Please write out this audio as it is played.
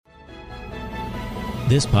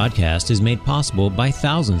This podcast is made possible by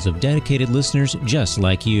thousands of dedicated listeners just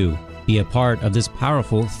like you. Be a part of this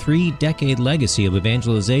powerful 3-decade legacy of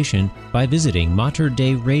evangelization by visiting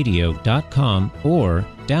materdeiradio.com or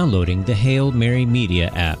downloading the Hail Mary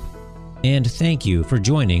Media app. And thank you for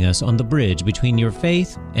joining us on the bridge between your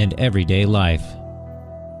faith and everyday life.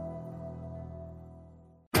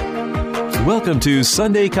 Welcome to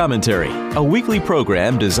Sunday Commentary, a weekly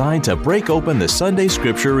program designed to break open the Sunday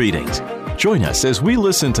Scripture readings. Join us as we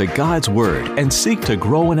listen to God's Word and seek to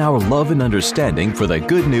grow in our love and understanding for the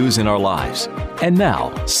good news in our lives. And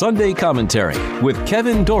now, Sunday Commentary with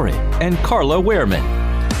Kevin Doran and Carla Wehrman.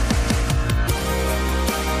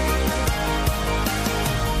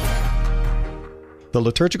 The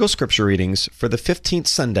liturgical scripture readings for the 15th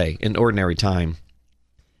Sunday in Ordinary Time.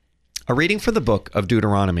 A reading from the book of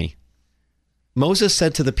Deuteronomy. Moses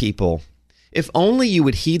said to the people, "If only you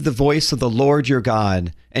would heed the voice of the Lord your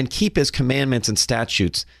God and keep his commandments and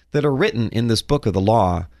statutes that are written in this book of the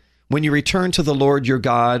law, when you return to the Lord your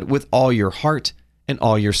God with all your heart and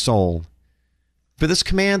all your soul. For this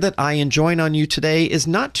command that I enjoin on you today is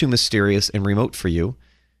not too mysterious and remote for you.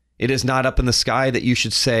 It is not up in the sky that you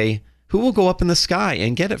should say, 'Who will go up in the sky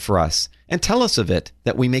and get it for us, and tell us of it,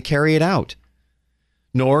 that we may carry it out?'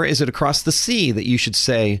 Nor is it across the sea that you should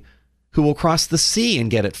say, 'Who will cross the sea and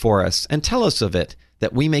get it for us, and tell us of it,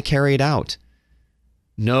 that we may carry it out?'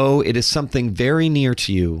 No, it is something very near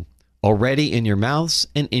to you, already in your mouths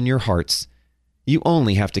and in your hearts. You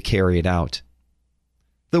only have to carry it out."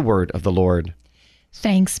 The word of the Lord.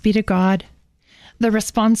 Thanks be to God. The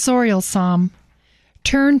responsorial psalm.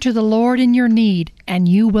 Turn to the Lord in your need, and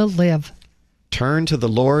you will live. Turn to the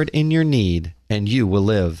Lord in your need, and you will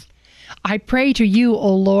live. I pray to you,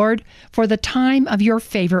 O Lord, for the time of your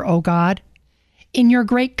favor, O God. In your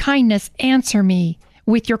great kindness, answer me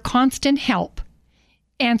with your constant help.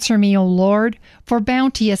 Answer me, O Lord, for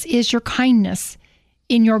bounteous is your kindness.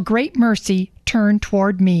 In your great mercy, turn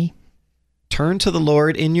toward me. Turn to the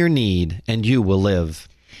Lord in your need, and you will live.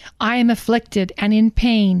 I am afflicted and in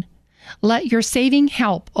pain. Let your saving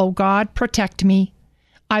help, O God, protect me.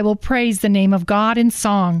 I will praise the name of God in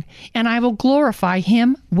song, and I will glorify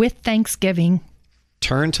him with thanksgiving.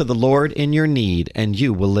 Turn to the Lord in your need, and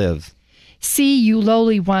you will live. See, you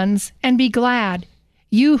lowly ones, and be glad.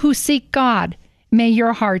 You who seek God, may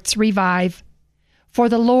your hearts revive. For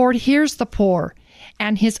the Lord hears the poor,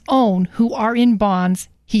 and his own who are in bonds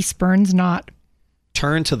he spurns not.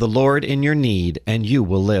 Turn to the Lord in your need, and you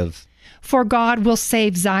will live. For God will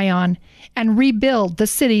save Zion, and rebuild the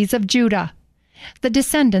cities of Judah. The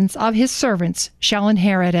descendants of his servants shall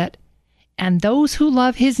inherit it, and those who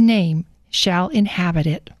love his name shall inhabit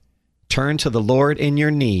it. Turn to the Lord in your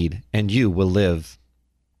need, and you will live.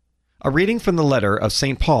 A reading from the letter of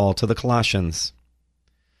St. Paul to the Colossians.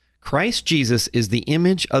 Christ Jesus is the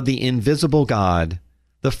image of the invisible God,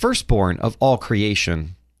 the firstborn of all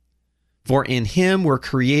creation. For in him were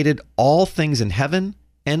created all things in heaven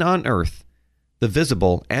and on earth, the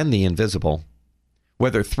visible and the invisible.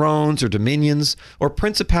 Whether thrones or dominions or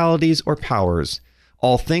principalities or powers,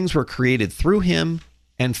 all things were created through him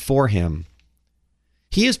and for him.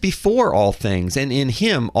 He is before all things, and in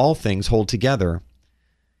him all things hold together.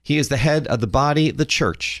 He is the head of the body, the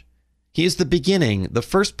church. He is the beginning, the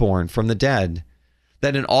firstborn from the dead,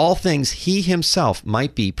 that in all things he himself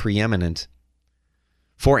might be preeminent.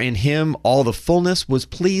 For in him all the fullness was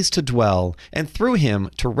pleased to dwell, and through him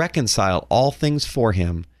to reconcile all things for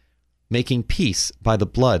him, making peace by the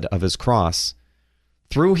blood of his cross.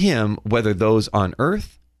 Through him, whether those on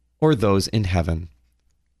earth or those in heaven.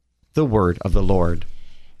 The word of the Lord.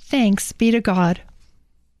 Thanks be to God.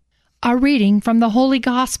 A reading from the Holy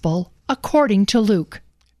Gospel according to Luke.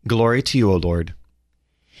 Glory to you, O Lord.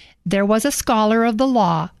 There was a scholar of the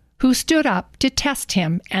law who stood up to test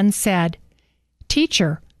him and said,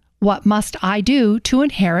 "Teacher, what must I do to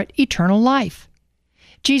inherit eternal life?"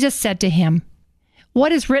 Jesus said to him,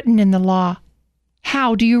 "What is written in the law?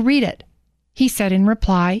 How do you read it?" He said in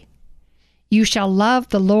reply, "You shall love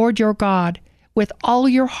the Lord your God with all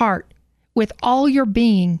your heart, with all your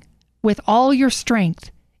being, with all your strength,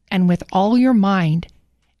 and with all your mind,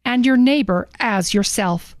 and your neighbor as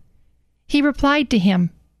yourself." He replied to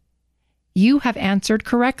him, "You have answered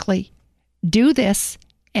correctly. Do this,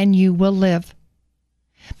 and you will live."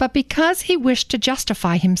 But because he wished to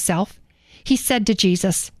justify himself, he said to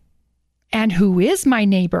Jesus, "And who is my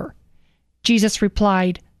neighbor?" Jesus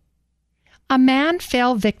replied, "A man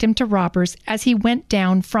fell victim to robbers as he went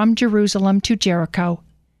down from Jerusalem to Jericho.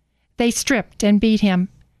 They stripped and beat him,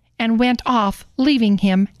 and went off, leaving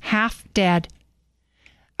him half dead.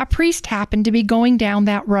 A priest happened to be going down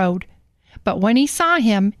that road, but when he saw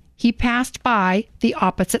him, he passed by the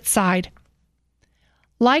opposite side.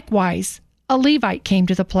 Likewise, a Levite came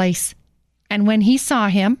to the place, and when he saw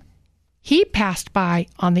him, he passed by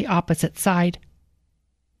on the opposite side.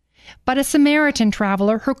 But a Samaritan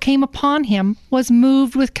traveler who came upon him was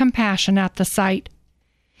moved with compassion at the sight.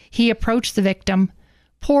 He approached the victim,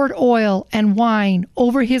 poured oil and wine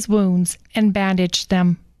over his wounds, and bandaged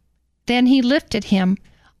them. Then he lifted him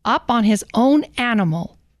up on his own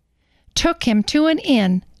animal, took him to an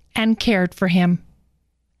inn, and cared for him.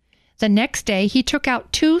 The next day he took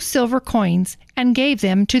out 2 silver coins and gave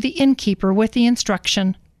them to the innkeeper with the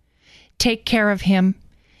instruction, "Take care of him.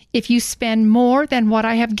 If you spend more than what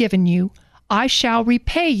I have given you, I shall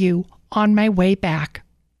repay you on my way back."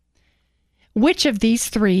 Which of these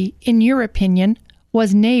 3, in your opinion,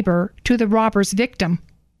 was neighbor to the robber's victim?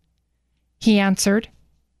 He answered,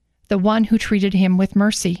 "The one who treated him with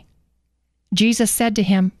mercy." Jesus said to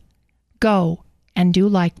him, "Go and do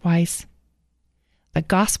likewise." The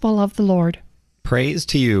Gospel of the Lord. Praise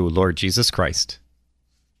to you, Lord Jesus Christ.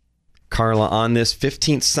 Carla, on this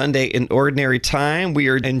 15th Sunday in Ordinary Time, we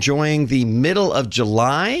are enjoying the middle of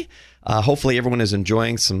July. Hopefully everyone is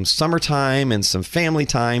enjoying some summertime and some family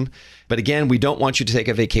time. But again, we don't want you to take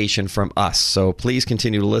a vacation from us. So please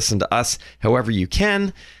continue to listen to us however you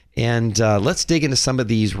can. And let's dig into some of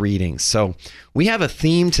these readings. So we have a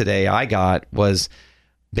theme today I got was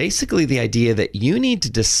basically the idea that you need to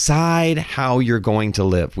decide how you're going to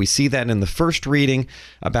live. We see that in the first reading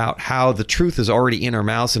about how the truth is already in our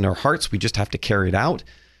mouths and our hearts. We just have to carry it out.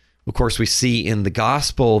 Of course, we see in the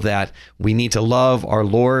gospel that we need to love our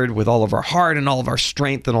Lord with all of our heart and all of our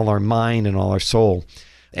strength and all our mind and all our soul.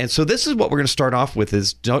 And so this is what we're going to start off with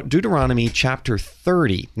is Deuteronomy chapter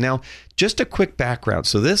 30. Now, just a quick background.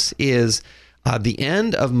 So this is the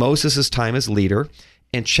end of Moses' time as leader.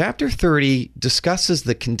 And chapter 30 discusses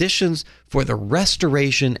the conditions for the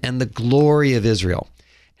restoration and the glory of Israel.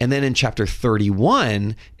 And then in chapter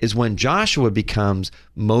 31 is when Joshua becomes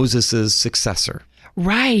Moses' successor.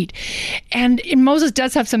 Right. And Moses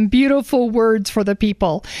does have some beautiful words for the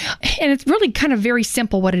people. And it's really kind of very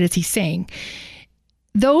simple what it is he's saying.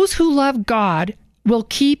 Those who love God will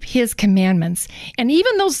keep his commandments. And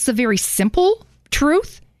even though it's a very simple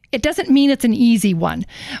truth, it doesn't mean it's an easy one.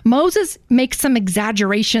 Moses makes some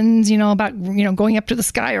exaggerations, about, going up to the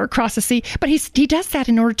sky or across the sea. But he does that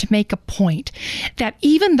in order to make a point that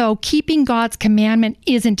even though keeping God's commandment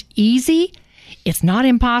isn't easy, it's not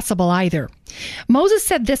impossible either. Moses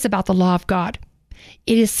said this about the law of God.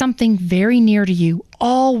 It is something very near to you,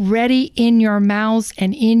 already in your mouths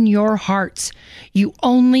and in your hearts. You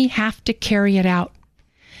only have to carry it out.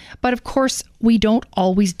 But of course, we don't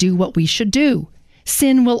always do what we should do.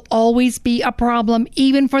 Sin will always be a problem,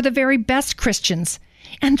 even for the very best Christians.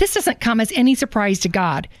 And this doesn't come as any surprise to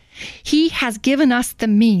God. He has given us the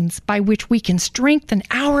means by which we can strengthen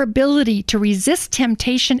our ability to resist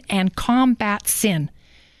temptation and combat sin.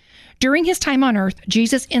 During his time on earth,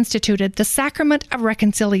 Jesus instituted the sacrament of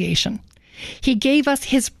reconciliation. He gave us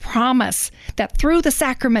his promise that through the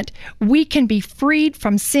sacrament, we can be freed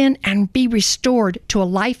from sin and be restored to a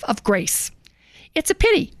life of grace. It's a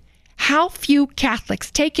pity how few Catholics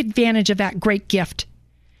take advantage of that great gift.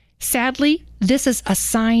 Sadly, this is a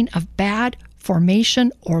sign of bad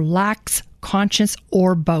formation or lax conscience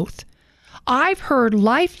or both. I've heard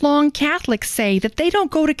lifelong Catholics say that they don't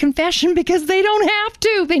go to confession because they don't have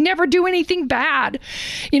to. They never do anything bad.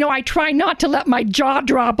 I try not to let my jaw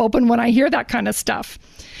drop open when I hear that kind of stuff.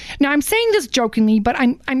 Now, I'm saying this jokingly, but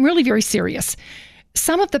I'm really very serious.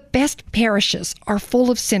 Some of the best parishes are full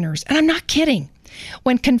of sinners, and I'm not kidding.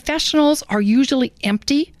 When confessionals are usually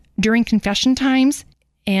empty during confession times,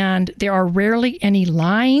 and there are rarely any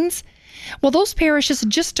lines, well, those parishes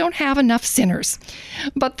just don't have enough sinners.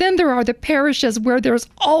 But then there are the parishes where there's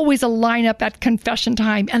always a lineup at confession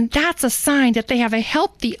time, and that's a sign that they have a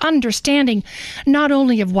healthy understanding not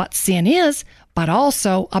only of what sin is, but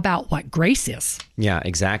also about what grace is. Yeah,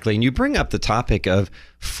 exactly. And you bring up the topic of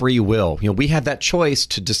free will. We have that choice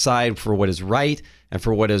to decide for what is right and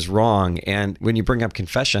for what is wrong. And when you bring up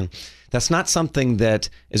confession, that's not something that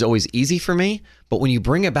is always easy for me. But when you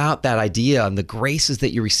bring about that idea and the graces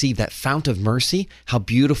that you receive, that fount of mercy, how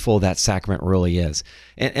beautiful that sacrament really is.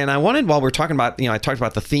 And I wanted, while we're talking about, I talked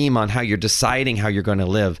about the theme on how you're deciding how you're going to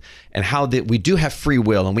live and how that we do have free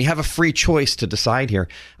will and we have a free choice to decide here.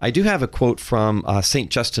 I do have a quote from St.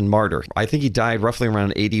 Justin Martyr. I think he died roughly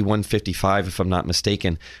around AD 155, if I'm not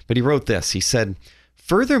mistaken. But he wrote this. He said,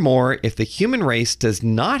 "Furthermore, if the human race does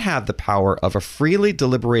not have the power of a freely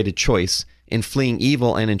deliberated choice in fleeing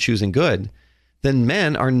evil and in choosing good, then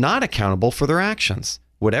men are not accountable for their actions,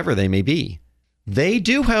 whatever they may be. They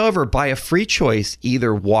do, however, by a free choice,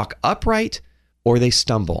 either walk upright or they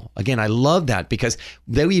stumble. Again, I love that because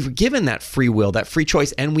we've given that free will, that free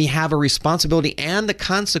choice, and we have a responsibility and the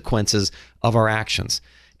consequences of our actions.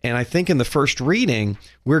 And I think in the first reading,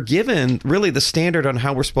 we're given really the standard on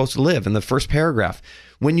how we're supposed to live in the first paragraph.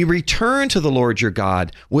 When you return to the Lord your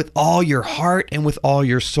God with all your heart and with all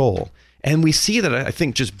your soul. And we see that, I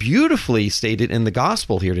think, just beautifully stated in the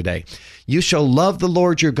gospel here today. You shall love the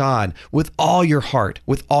Lord your God with all your heart,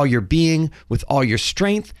 with all your being, with all your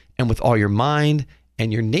strength, and with all your mind,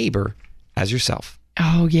 and your neighbor as yourself.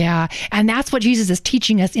 Oh, yeah. And that's what Jesus is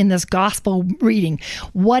teaching us in this gospel reading,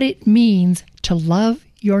 what it means to love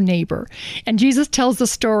your neighbor. And Jesus tells the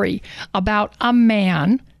story about a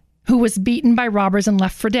man who was beaten by robbers and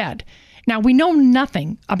left for dead. Now, we know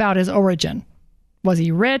nothing about his origin. Was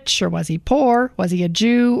he rich or was he poor? Was he a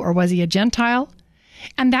Jew or was he a Gentile?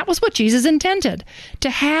 And that was what Jesus intended,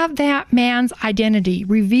 to have that man's identity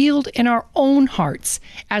revealed in our own hearts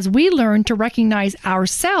as we learn to recognize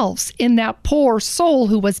ourselves in that poor soul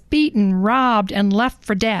who was beaten, robbed, and left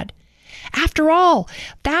for dead. After all,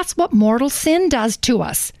 that's what mortal sin does to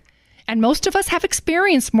us. And most of us have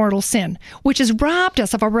experienced mortal sin, which has robbed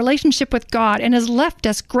us of a relationship with God and has left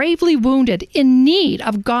us gravely wounded, in need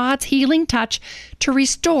of God's healing touch to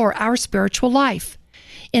restore our spiritual life.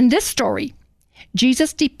 In this story,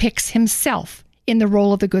 Jesus depicts himself in the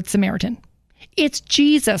role of the Good Samaritan. It's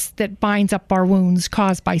Jesus that binds up our wounds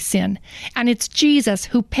caused by sin, and it's Jesus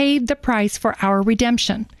who paid the price for our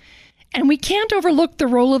redemption. And we can't overlook the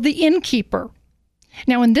role of the innkeeper.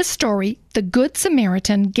 Now, in this story, the Good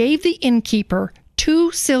Samaritan gave the innkeeper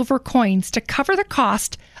 2 silver coins to cover the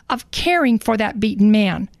cost of caring for that beaten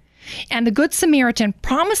man. And the Good Samaritan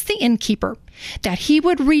promised the innkeeper that he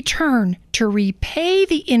would return to repay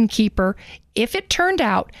the innkeeper if it turned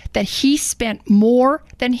out that he spent more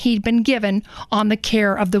than he'd been given on the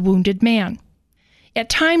care of the wounded man. At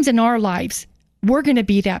times in our lives, we're going to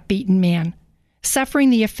be that beaten man, suffering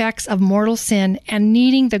the effects of mortal sin and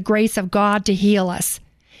needing the grace of God to heal us.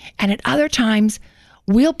 And at other times,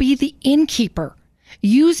 we'll be the innkeeper,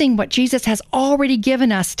 using what Jesus has already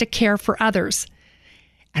given us to care for others.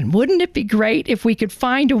 And wouldn't it be great if we could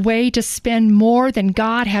find a way to spend more than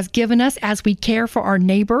God has given us as we care for our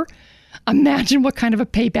neighbor? Imagine what kind of a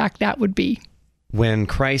payback that would be. When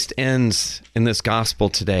Christ ends in this gospel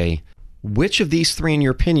today, which of these 3, in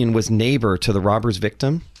your opinion, was neighbor to the robber's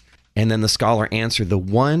victim? And then the scholar answered, the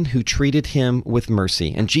one who treated him with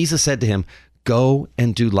mercy. And Jesus said to him, go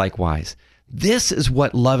and do likewise. This is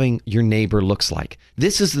what loving your neighbor looks like.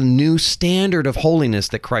 This is the new standard of holiness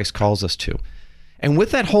that Christ calls us to. And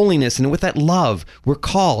with that holiness and with that love, we're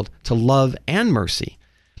called to love and mercy.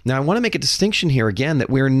 Now, I want to make a distinction here again that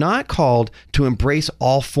we're not called to embrace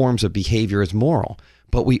all forms of behavior as moral,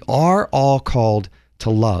 but we are all called to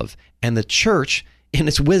love. And the church, in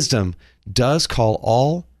its wisdom, does call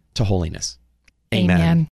all to holiness.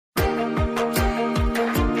 Amen.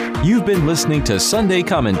 You've been listening to Sunday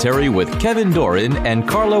Commentary with Kevin Doran and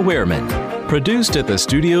Carla Wehrman, produced at the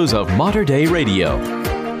studios of Mater Dei Radio.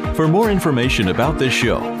 For more information about this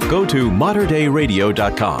show, go to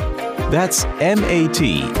materdeiradio.com. That's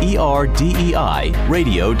MATERDEI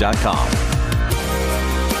radio.com.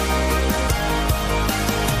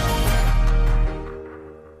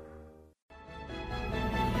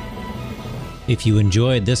 If you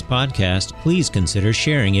enjoyed this podcast, please consider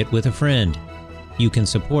sharing it with a friend. You can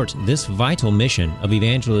support this vital mission of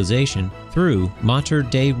evangelization through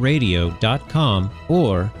materdeiradio.com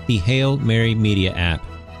or the Hail Mary Media app.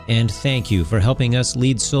 And thank you for helping us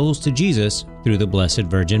lead souls to Jesus through the Blessed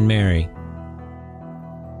Virgin Mary.